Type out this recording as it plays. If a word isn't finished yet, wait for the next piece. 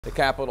The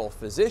Capitol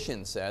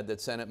physician said that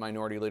Senate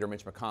Minority Leader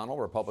Mitch McConnell,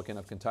 Republican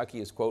of Kentucky,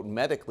 is, quote,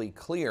 medically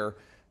clear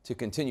to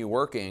continue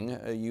working.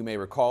 You may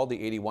recall the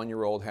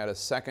 81-year-old had a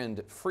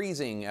second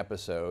freezing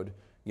episode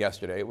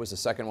yesterday. It was the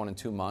second one in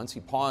 2 months. He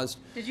paused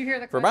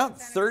for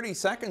about 30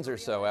 seconds or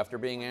so after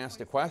being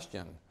asked a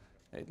question.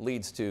 It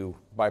leads to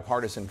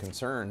bipartisan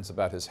concerns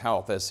about his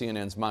health, as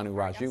CNN's Manu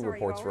Raju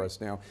reports for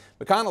us now.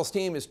 McConnell's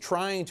team is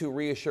trying to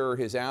reassure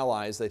his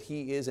allies that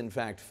he is, in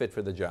fact, fit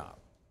for the job.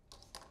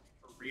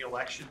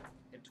 Re-election.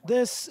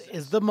 This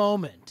is the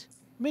moment.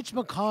 Mitch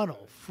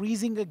McConnell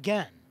freezing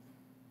again.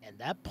 And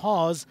that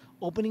pause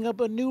opening up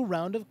a new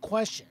round of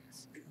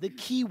questions. The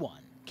key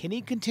one, can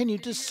he continue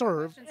to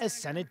serve as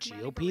Senate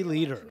GOP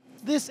leader?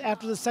 This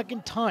after the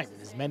second time in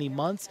as many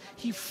months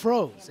he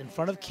froze in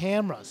front of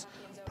cameras,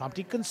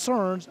 prompting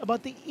concerns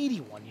about the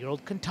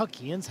 81-year-old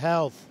Kentuckian's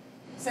health.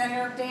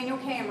 Senator Daniel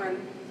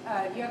Cameron,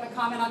 do you have a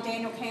comment on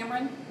Daniel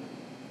Cameron?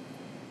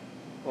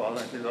 Well, I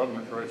think his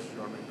ultimate race is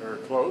going to be very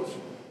close.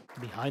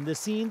 Behind the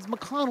scenes,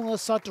 McConnell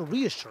has sought to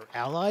reassure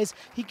allies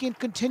he can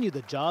continue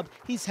the job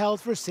he's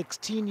held for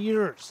 16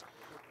 years,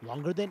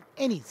 longer than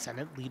any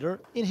Senate leader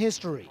in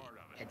history.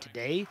 And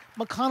today,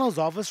 McConnell's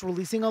office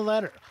releasing a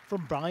letter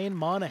from Brian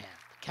Monahan,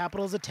 the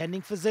Capitol's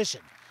attending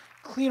physician,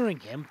 clearing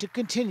him to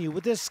continue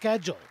with his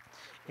schedule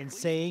and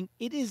saying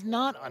it is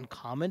not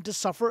uncommon to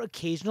suffer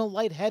occasional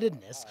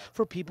lightheadedness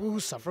for people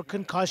who suffer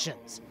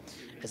concussions,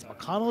 as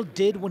McConnell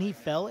did when he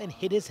fell and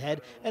hit his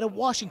head at a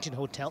Washington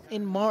hotel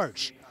in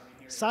March,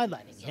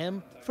 sidelining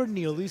him for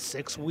nearly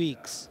 6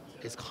 weeks.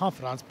 His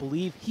confidants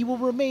believe he will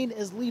remain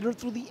as leader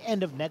through the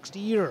end of next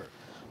year.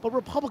 But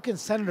Republican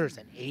senators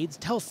and aides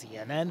tell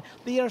CNN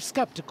they are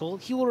skeptical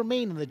he will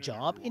remain in the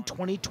job in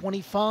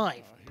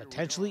 2025,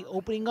 potentially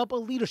opening up a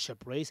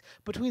leadership race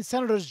between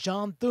Senators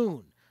John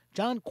Thune,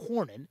 John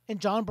Cornyn, and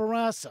John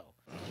Barrasso.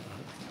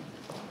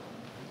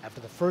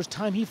 After the first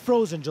time he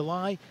froze in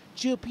July,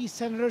 GOP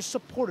senators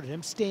supported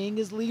him staying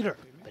as leader.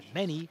 But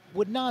many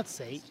would not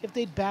say if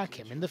they'd back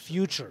him in the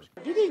future.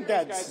 Do you think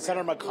that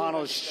Senator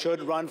McConnell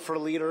should run for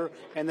leader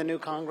in the new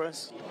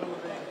Congress?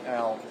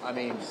 Well, I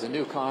mean, the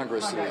new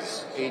Congress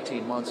is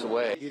 18 months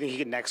away. Do you think he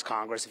could, next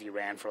Congress, if he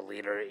ran for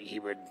leader, he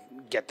would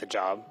get the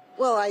job?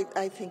 Well,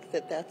 I think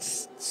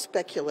that's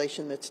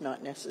speculation that's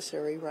not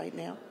necessary right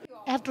now.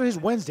 After his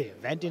Wednesday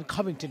event in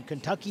Covington,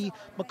 Kentucky,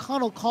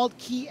 McConnell called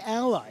key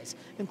allies,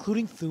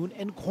 including Thune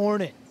and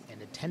Cornyn,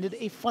 and attended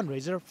a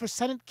fundraiser for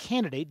Senate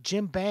candidate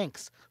Jim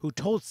Banks, who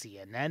told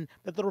CNN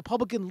that the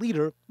Republican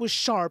leader was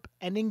sharp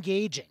and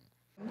engaging.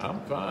 I'm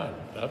fine.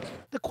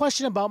 The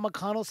question about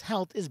McConnell's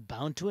health is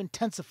bound to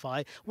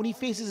intensify when he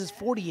faces his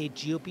 48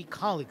 GOP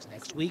colleagues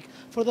next week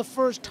for the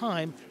first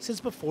time since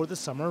before the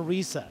summer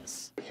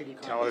recess.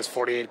 Tell his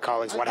 48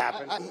 colleagues what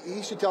happened.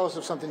 He should tell us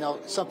if something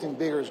else, something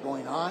bigger is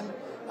going on,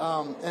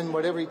 and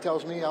whatever he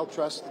tells me, I'll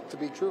trust to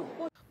be true.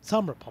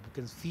 Some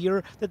Republicans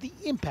fear that the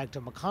impact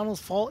of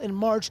McConnell's fall in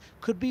March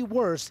could be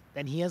worse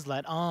than he has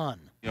let on.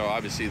 You know,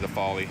 obviously the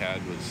fall he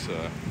had was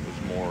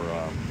more,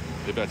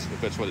 if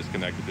that's what it's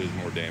connected to, is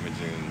more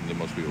damaging than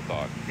most people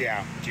thought.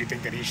 Yeah. Do you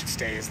think that he should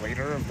stay as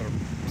leader of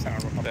the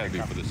Senate Republican? That'd be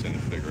for the Senate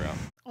to figure out.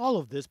 All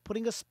of this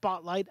putting a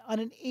spotlight on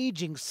an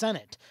aging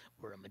Senate,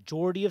 where a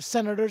majority of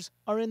senators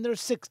are in their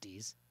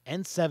 60s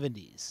and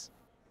 70s.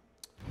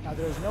 Now,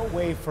 there's no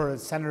way for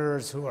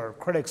senators who are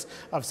critics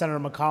of Senator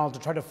McConnell to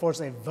try to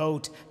force a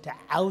vote to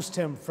oust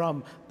him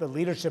from the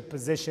leadership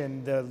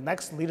position. The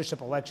next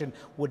leadership election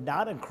would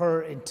not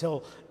occur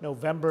until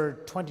November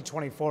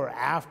 2024,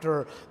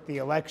 after the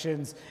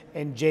elections.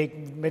 And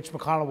Mitch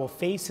McConnell will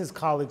face his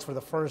colleagues for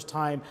the first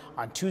time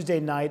on Tuesday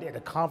night at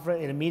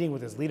a meeting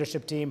with his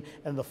leadership team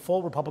and the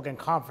full Republican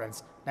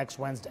conference next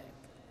Wednesday.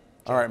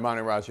 All right,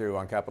 Manu Raju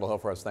on Capitol Hill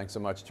for us. Thanks so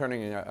much.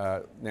 Turning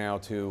now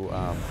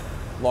to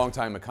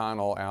longtime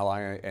McConnell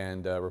ally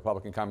and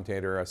Republican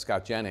commentator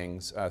Scott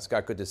Jennings.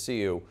 Scott, good to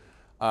see you.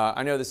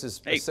 I know this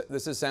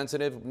is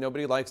sensitive.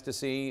 Nobody likes to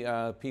see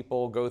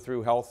people go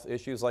through health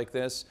issues like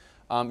this.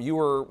 You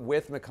were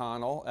with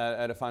McConnell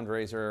at a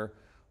fundraiser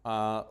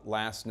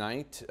last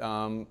night.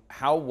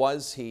 How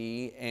was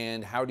he,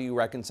 and how do you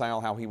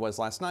reconcile how he was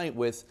last night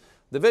with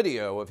the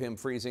video of him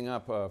freezing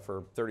up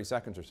for 30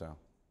 seconds or so?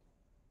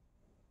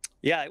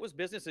 Yeah, it was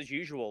business as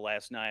usual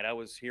last night. I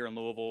was here in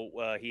Louisville.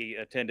 He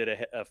attended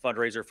a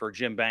fundraiser for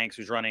Jim Banks,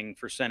 who's running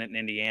for Senate in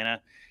Indiana.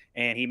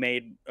 And he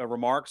made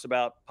remarks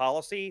about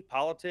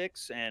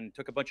politics, and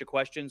took a bunch of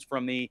questions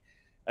from the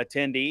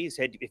attendees.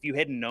 If you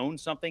hadn't known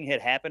something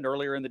had happened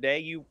earlier in the day,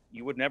 you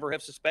would never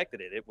have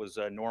suspected it. It was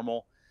a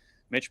normal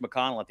Mitch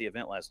McConnell at the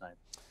event last night.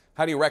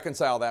 How do you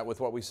reconcile that with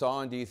what we saw?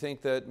 And do you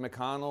think that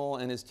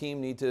McConnell and his team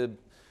need to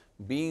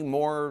be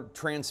more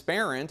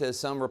transparent, as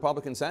some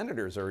Republican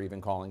senators are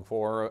even calling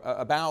for,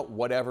 about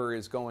whatever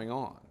is going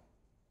on?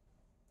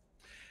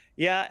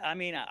 Yeah, I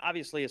mean,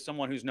 obviously, as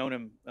someone who's known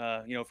him,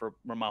 for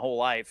my whole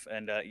life,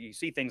 and you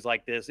see things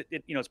like this,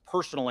 it's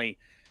personally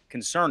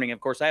concerning.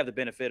 Of course, I have the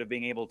benefit of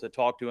being able to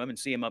talk to him and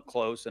see him up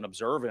close and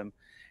observe him.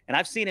 And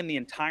I've seen him the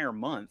entire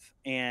month.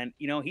 And,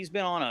 he's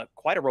been on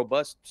quite a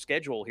robust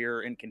schedule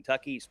here in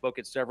Kentucky. He spoke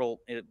at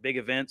several big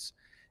events.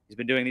 He's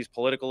been doing these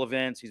political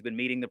events. He's been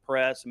meeting the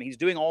press. I mean, he's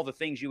doing all the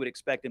things you would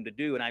expect him to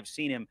do. And I've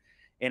seen him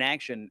in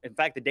action. In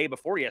fact, the day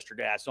before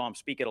yesterday, I saw him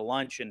speak at a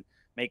lunch and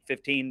make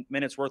 15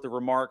 minutes worth of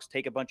remarks,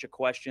 take a bunch of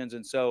questions.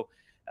 And so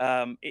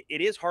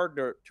it is hard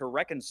to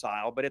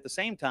reconcile. But at the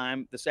same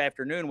time, this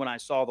afternoon, when I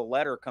saw the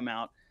letter come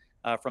out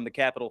from the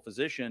Capitol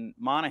physician,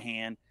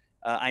 Monahan,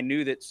 I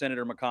knew that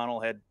Senator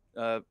McConnell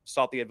had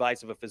sought the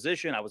advice of a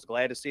physician. I was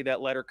glad to see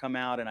that letter come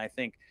out. And I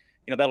think,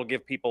 that'll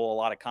give people a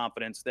lot of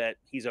confidence that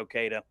he's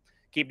okay to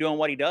keep doing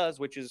what he does,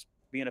 which is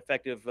be an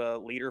effective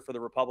leader for the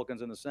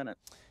Republicans in the Senate.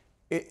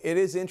 It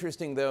is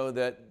interesting, though,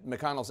 that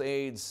McConnell's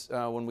aides,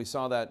 when we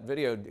saw that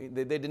video,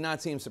 they did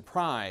not seem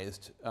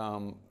surprised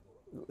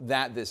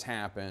that this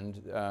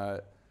happened.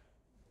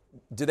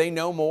 Do they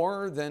know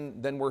more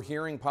than we're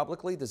hearing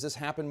publicly? Does this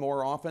happen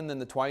more often than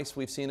the twice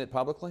we've seen it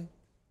publicly?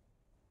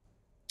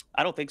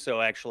 I don't think so,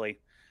 actually.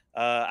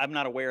 I'm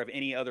not aware of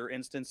any other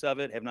instance of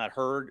it, have not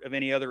heard of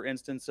any other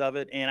instance of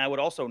it. And I would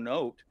also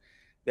note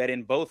that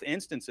in both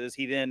instances,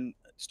 he then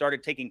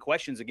started taking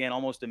questions again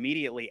almost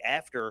immediately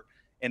after.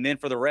 And then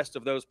for the rest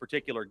of those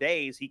particular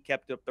days, he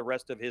kept up the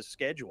rest of his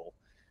schedule.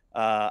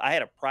 I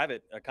had a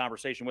private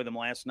conversation with him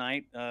last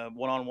night,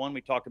 one-on-one.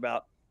 We talked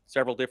about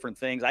several different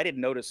things. I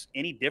didn't notice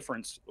any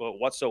difference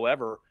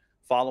whatsoever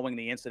following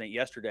the incident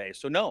yesterday.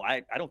 So no,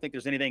 I don't think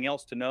there's anything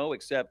else to know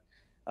except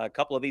a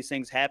couple of these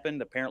things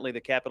happened. Apparently, the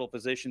Capitol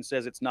physician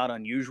says it's not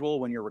unusual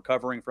when you're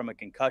recovering from a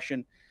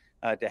concussion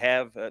to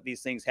have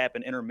these things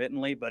happen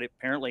intermittently, but it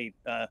apparently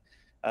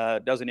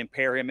doesn't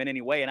impair him in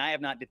any way. And I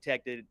have not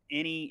detected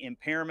any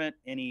impairment,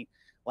 any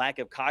lack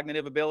of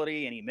cognitive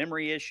ability, any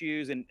memory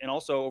issues. And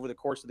also over the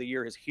course of the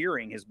year, his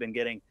hearing has been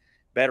getting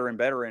better and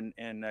better in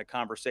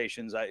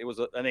conversations. I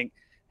think,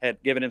 had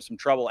given him some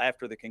trouble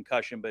after the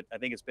concussion, but I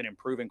think it's been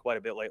improving quite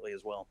a bit lately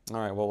as well. All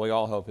right. Well, we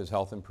all hope his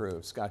health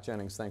improves. Scott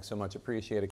Jennings, thanks so much. Appreciate it.